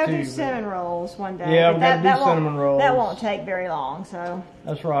do cinnamon rolls one day. Yeah, we're gonna do cinnamon rolls. That won't take very long, so.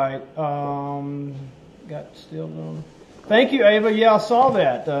 That's right. Got still done. Thank you, Ava. Yeah, I saw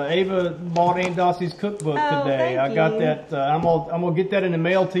that. Ava bought Aunt Dossie's cookbook today. Thank I got that. I'm gonna get that in the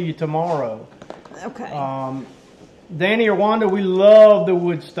mail to you tomorrow. Okay. Danny or Wanda, we love the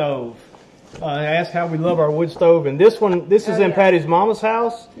wood stove. ask how we love our wood stove. And this is in Patty's mama's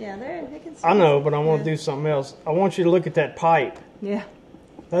house. Yeah, they can see. I know, but I want to do something else. I want you to look at that pipe. Yeah.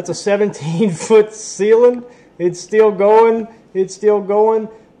 That's a 17-foot ceiling. It's still going. It's still going.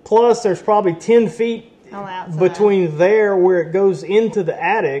 Plus, there's probably 10 feet between there where it goes into the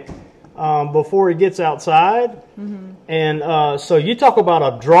attic before it gets outside. Mm-hmm. And so you talk about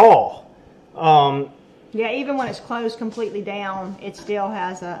a draw. Yeah, even when it's closed completely down, it still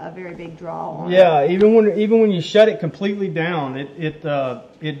has a very big draw on it. Yeah, even when you shut it completely down,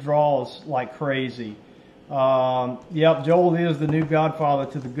 it draws like crazy. Yep, Joel is the new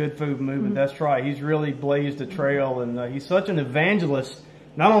godfather to the Good Food movement. Mm-hmm. That's right. He's really blazed a trail, and he's such an evangelist,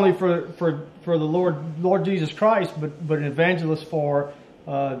 not only for the Lord Jesus Christ, but an evangelist for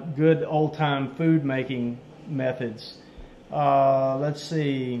good old time food making methods. Let's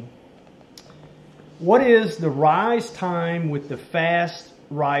see. What is the rise time with the fast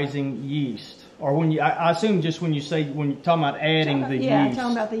rising yeast? Or when I assume just when you're talking about adding the yeast. Yeah,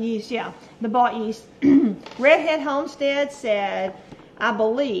 talking about the yeast. Yeah, the bought yeast. Redhead Homestead said, I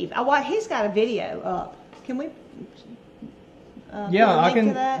believe. He's got a video up. Can we? I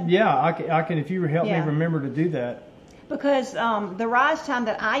can. I can. If you help me remember to do that. Because the rise time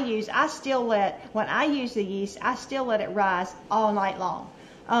that I use, when I use the yeast, I still let it rise all night long.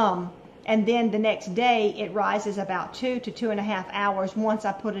 And then the next day, it rises about 2 to 2.5 hours once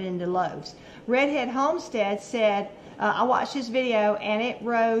I put it into loaves. Redhead Homestead said, I watched this video, and it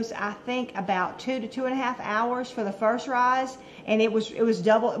rose, I think, about 2 to 2.5 hours for the first rise, and it was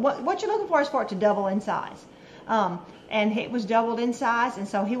double. What you're looking for is for it to double in size. And it was doubled in size, and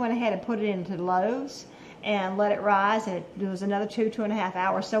so he went ahead and put it into loaves and let it rise, and it was another 2.5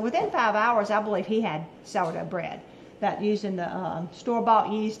 hours. So within 5 hours, I believe he had sourdough bread. That using the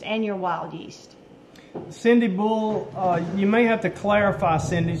store-bought yeast and your wild yeast. Cindy Bull, you may have to clarify,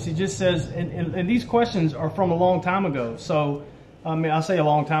 Cindy. She just says, and these questions are from a long time ago. So, I mean, I say a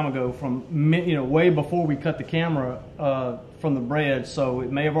long time ago, from way before we cut the camera from the bread. So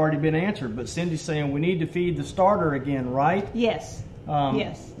it may have already been answered. But Cindy's saying we need to feed the starter again, right? Yes.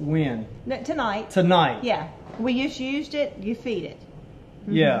 Yes. When? Tonight. Tonight. Yeah. We just used it. You feed it.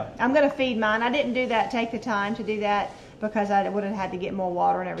 Mm-hmm. Yeah. I'm going to feed mine. I didn't take the time to do that because I would have had to get more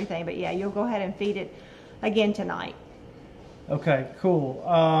water and everything. But yeah, you'll go ahead and feed it again tonight. Okay,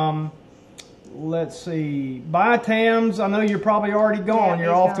 cool. Let's see. Bye, Tams. I know you're probably already gone.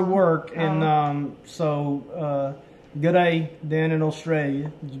 You're off to work. And so good day, Dan in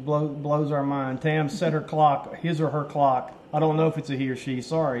Australia. It blows our mind. Tams set her clock, his or her clock. I don't know if it's a he or she.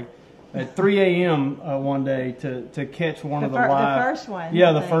 Sorry. At 3 a.m. One day to catch one of the live. The first one.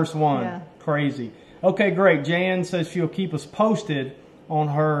 Yeah, the first one. Yeah. Crazy. Okay, great. Jan says she'll keep us posted on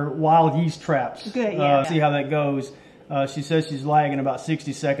her wild yeast traps. Good, yeah. See how that goes. She says she's lagging about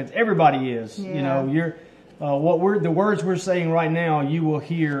 60 seconds. Everybody is. Yeah. You know, the words we're saying right now, you will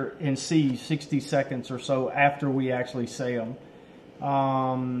hear and see 60 seconds or so after we actually say them.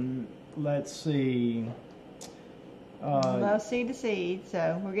 Let's see. Well, seed to seed,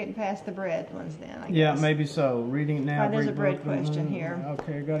 so we're getting past the bread ones then, I guess. Yeah, maybe so. Reading it now. There's a bread question here.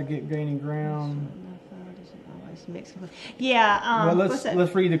 Okay, I got to get gaining ground. Yeah. Well,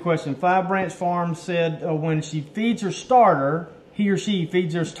 let's read the question. Five Branch Farm said when she feeds her starter, he or she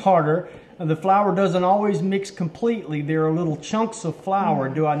feeds her starter, the flour doesn't always mix completely. There are little chunks of flour.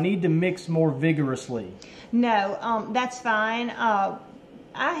 Do I need to mix more vigorously? No, that's fine.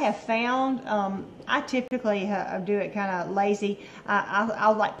 I have found, I typically do it kind of lazy.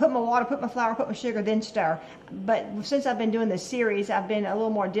 I'll like put my water, put my flour, put my sugar, then stir. But since I've been doing this series, I've been a little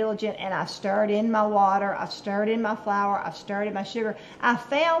more diligent, and I've stirred in my water, I've stirred in my flour, I've stirred in my sugar. I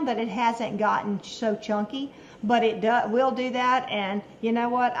found that it hasn't gotten so chunky, but it will do that. And you know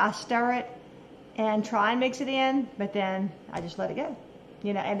what? I stir it and try and mix it in, but then I just let it go.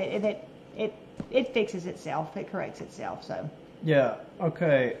 You know, and it fixes itself. It corrects itself. So. Yeah,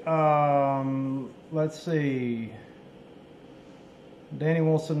 okay. Let's see. Danny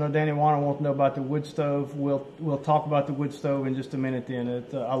wants to know, Danny Warner wants to know about the wood stove. We'll talk about the wood stove in just a minute then.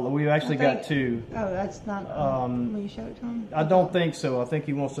 We've actually got two. Oh, that's not, will you show it to him? I don't think so. I think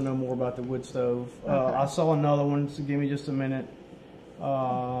he wants to know more about the wood stove. Okay. I saw another one, so give me just a minute.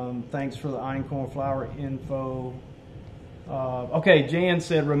 Thanks for the einkorn flour info. Okay, Jan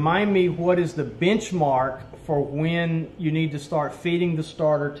said, remind me what is the benchmark for when you need to start feeding the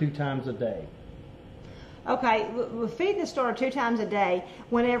starter 2 times a day. Okay, we'll feed the starter 2 times a day.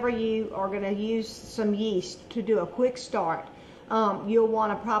 Whenever you are going to use some yeast to do a quick start, you'll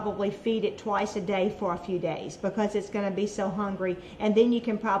want to probably feed it twice a day for a few days because it's going to be so hungry, and then you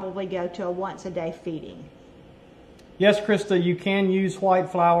can probably go to a once a day feeding. Yes, Krista, you can use white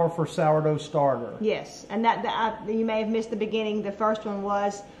flour for sourdough starter. Yes, and you may have missed the beginning. The first one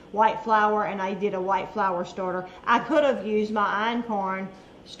was white flour, and I did a white flour starter. I could have used my einkorn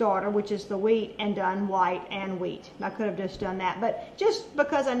starter, which is the wheat, and done white and wheat. I could have just done that, but just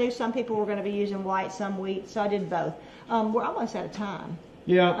because I knew some people were going to be using white, some wheat, so I did both. We're almost out of time.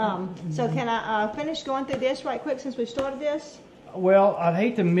 Yeah. So can I finish going through this right quick since we started this? Well, I'd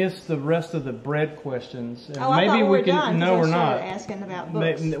hate to miss the rest of the bread questions. Oh, I thought we were done. No, we're not. Asking about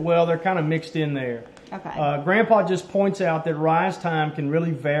books. Well, they're kind of mixed in there. Okay. Grandpa just points out that rise time can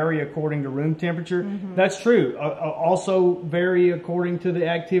really vary according to room temperature. Mm-hmm. That's true. Also vary according to the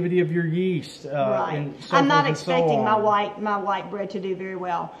activity of your yeast. Right. And so I'm not forth and so expecting on. my white bread to do very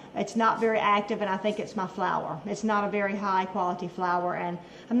well. It's not very active, and I think it's my flour. It's not a very high quality flour, and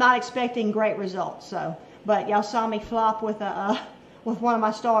I'm not expecting great results. So, but y'all saw me flop with one of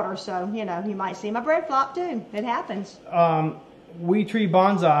my starters, so you know you might see my bread flop too. It happens. Wee Tree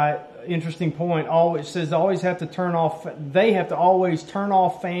Bonsai, interesting point. Always have to turn off. They have to always turn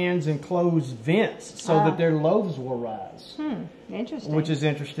off fans and close vents so that their loaves will rise. Interesting. Which is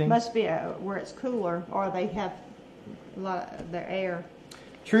interesting. Must be where it's cooler, or they have a lot of their air.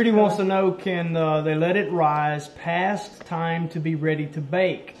 Trudy wants to know, can they let it rise past time to be ready to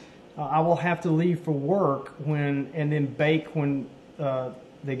bake? I will have to leave for work and then bake when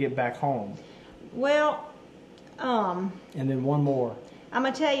they get back home. Well, and then one more. I'm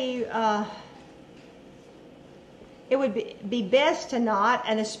gonna tell you, it would be best to not,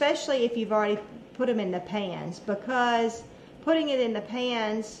 and especially if you've already put them in the pans, because putting it in the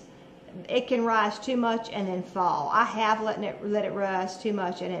pans, it can rise too much and then fall. I have let it rise too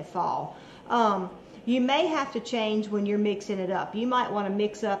much and it fall. You may have to change when you're mixing it up. You might want to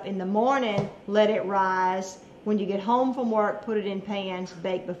mix up in the morning, let it rise. When you get home from work, put it in pans,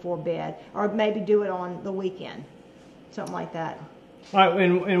 bake before bed, or maybe do it on the weekend, something like that. All right,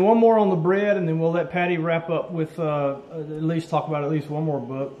 and one more on the bread, and then we'll let Patty wrap up with at least talk about at least one more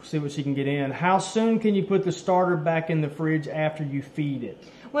book, see what she can get in. How soon can you put the starter back in the fridge after you feed it?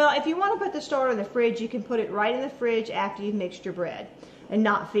 Well, if you want to put the starter in the fridge, you can put it right in the fridge after you've mixed your bread and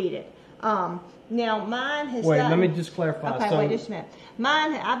not feed it. Now, mine has Wait, let me just clarify. Okay, wait just a minute.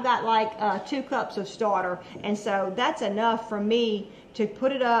 Mine, I've got like 2 cups of starter, and so that's enough for me to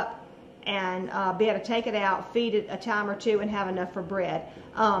put it up and be able to take it out, feed it a time or two, and have enough for bread.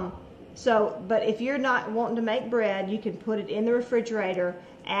 But if you're not wanting to make bread, you can put it in the refrigerator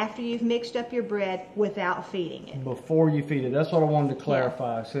after you've mixed up your bread without feeding it. Before you feed it. That's what I wanted to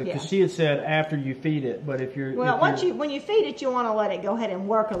clarify. So, because she had said after you feed it, but if you're when you feed it, you want to let it go ahead and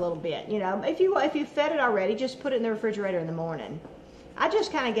work a little bit. You know, if you fed it already, just put it in the refrigerator in the morning. I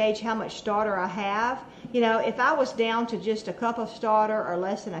just kind of gauge how much starter I have. You know, if I was down to just a cup of starter or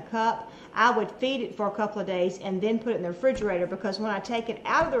less than a cup, I would feed it for a couple of days and then put it in the refrigerator, because when I take it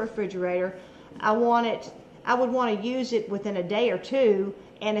out of the refrigerator, I would want to use it within a day or two,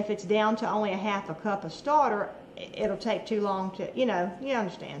 and if it's down to only a half a cup of starter, it'll take too long to, you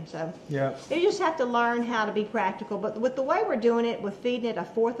understand. So yeah, you just have to learn how to be practical. But with the way we're doing it, with feeding it a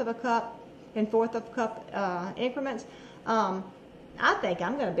fourth of a cup in cup increments, I think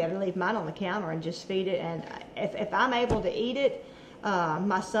I'm going to be able to leave mine on the counter and just feed it. And if I'm able to eat it,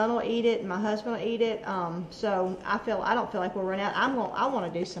 my son will eat it, and my husband will eat it. So I don't feel like we're running out. I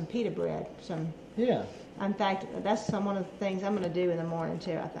want to do some pita bread. Yeah. In fact, that's one of the things I'm going to do in the morning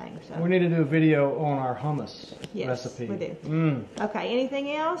too, I think. So. We need to do a video on our hummus recipe. We do. Okay,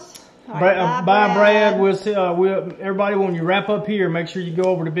 anything else? All right, bye, Brad. We'll see. Everybody, when you wrap up here, make sure you go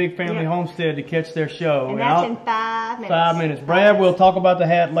over to Big Family Homestead to catch their show. And that's in 5 minutes. 5 minutes. Brad, we'll talk about the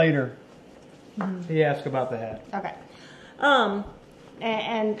hat later. Mm-hmm. He asked about the hat. Okay.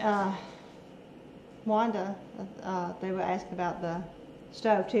 Wanda, they were asking about the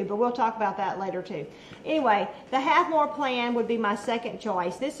stove too, but we'll talk about that later too. Anyway, the Have More plan would be my second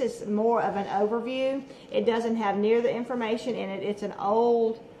choice. This is more of an overview. It doesn't have near the information in it. It's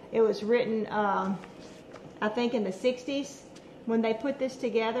it was written, I think in the 60s when they put this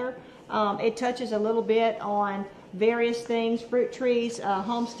together. It touches a little bit on various things, fruit trees,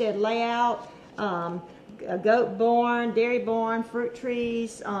 homestead layout, goat-born, dairy-born, fruit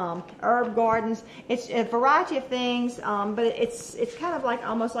trees, herb gardens. It's a variety of things, but it's kind of like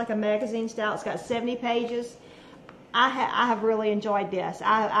almost like a magazine style. It's got 70 pages. I have really enjoyed this.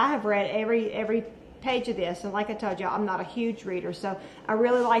 I have read every page of this, and like I told you, I'm not a huge reader, so I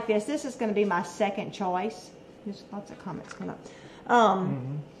really like this. This is going to be my second choice. There's lots of comments coming up.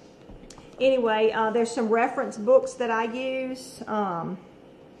 Anyway, there's some reference books that I use.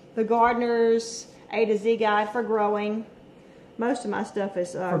 The Gardener's A to Z Guide for Growing, most of my stuff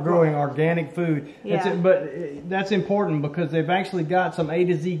is for growing organic food. Yeah. But that's important because they've actually got some A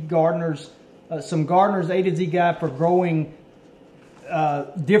to Z gardeners, some gardeners A to Z guide for growing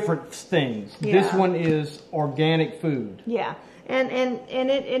different things. Yeah. This one is organic food. Yeah, and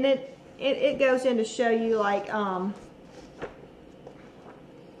it goes in to show you like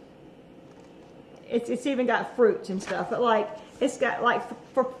it's even got fruits and stuff, but like it's got like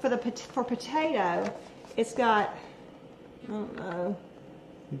for potato, it's got I don't know.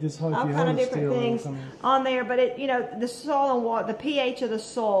 All kind of different things on there, but it, you know, the soil and water, the pH of the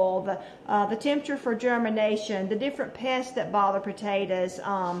soil, the temperature for germination, the different pests that bother potatoes,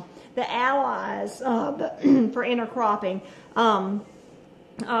 the allies for intercropping,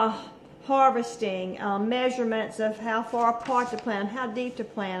 harvesting, measurements of how far apart to plant, how deep to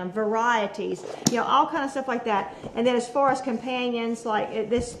plant them, varieties, you know, all kind of stuff like that. And then as far as companions, like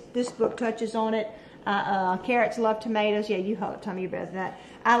this book touches on it. Carrots love tomatoes. Yeah, you tell me about that.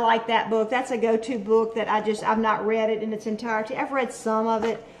 I like that book. That's a go-to book that I've not read it in its entirety. I've read some of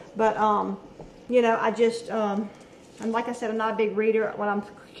it, but you know, I just and like I said, I'm not a big reader. When I'm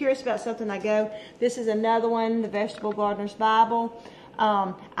curious about something, I go. This is another one, the Vegetable Gardener's Bible.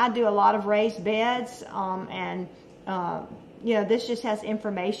 I do a lot of raised beds, and you know, this just has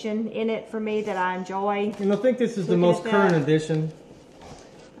information in it for me that I enjoy. And I think this is the most current edition.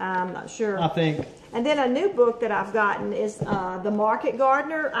 I'm not sure. I think. And then a new book that I've gotten is The Market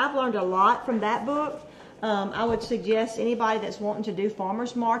Gardener. I've learned a lot from that book. I would suggest anybody that's wanting to do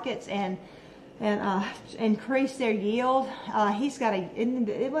farmers markets and increase their yield. He's got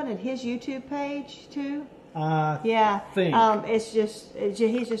it wasn't his YouTube page too. Yeah. He's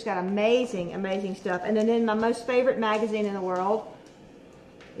just got amazing stuff. And then my most favorite magazine in the world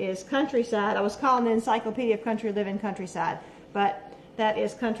is Countryside. I was calling the Encyclopedia of Country Living Countryside, but that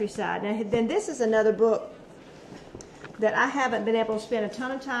is Countryside. Now, then this is another book that I haven't been able to spend a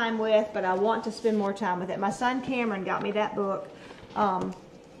ton of time with, but I want to spend more time with it. My son Cameron got me that book.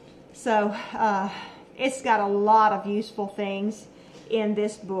 So it's got a lot of useful things in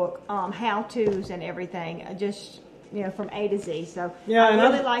this book, how-tos and everything, just, you know, from A to Z. So yeah, I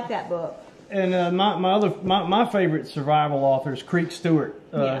really like that book. And my favorite survival author is Creek Stewart,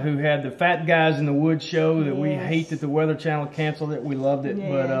 who had the Fat Guys in the Woods show that we hate that the Weather Channel canceled it. We loved it.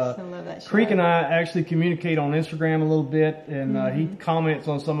 Yes, I love that show. Creek and I actually communicate on Instagram a little bit, and he comments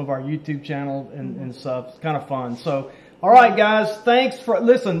on some of our YouTube channel and stuff. It's kind of fun. So, all right, guys, thanks for,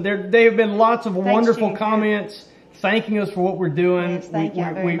 listen, there have been lots of wonderful comments thanking us for what we're doing. Yes, thank you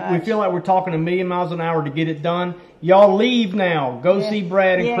very much. We feel like we're talking a million miles an hour to get it done. Y'all leave now. Go see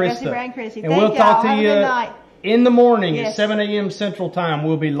Brad and Krista. Go see Brad and Christy. And we'll talk to you in the morning Yes. at 7 a.m. Central Time.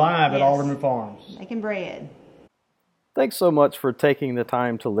 We'll be live at Alderman Farms. Making bread. Thanks so much for taking the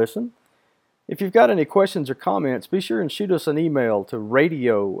time to listen. If you've got any questions or comments, be sure and shoot us an email to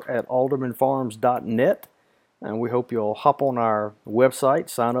radio@aldermanfarms.net. And we hope you'll hop on our website,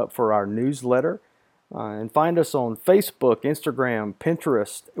 sign up for our newsletter, and find us on Facebook, Instagram,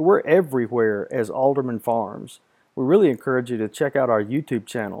 Pinterest. We're everywhere as Alderman Farms. We really encourage you to check out our YouTube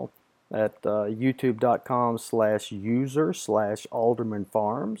channel at youtube.com/user/Alderman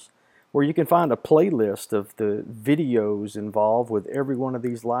Farms, where you can find a playlist of the videos involved with every one of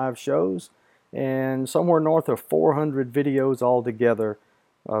these live shows, and somewhere north of 400 videos altogether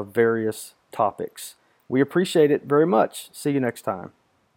of various topics. We appreciate it very much. See you next time.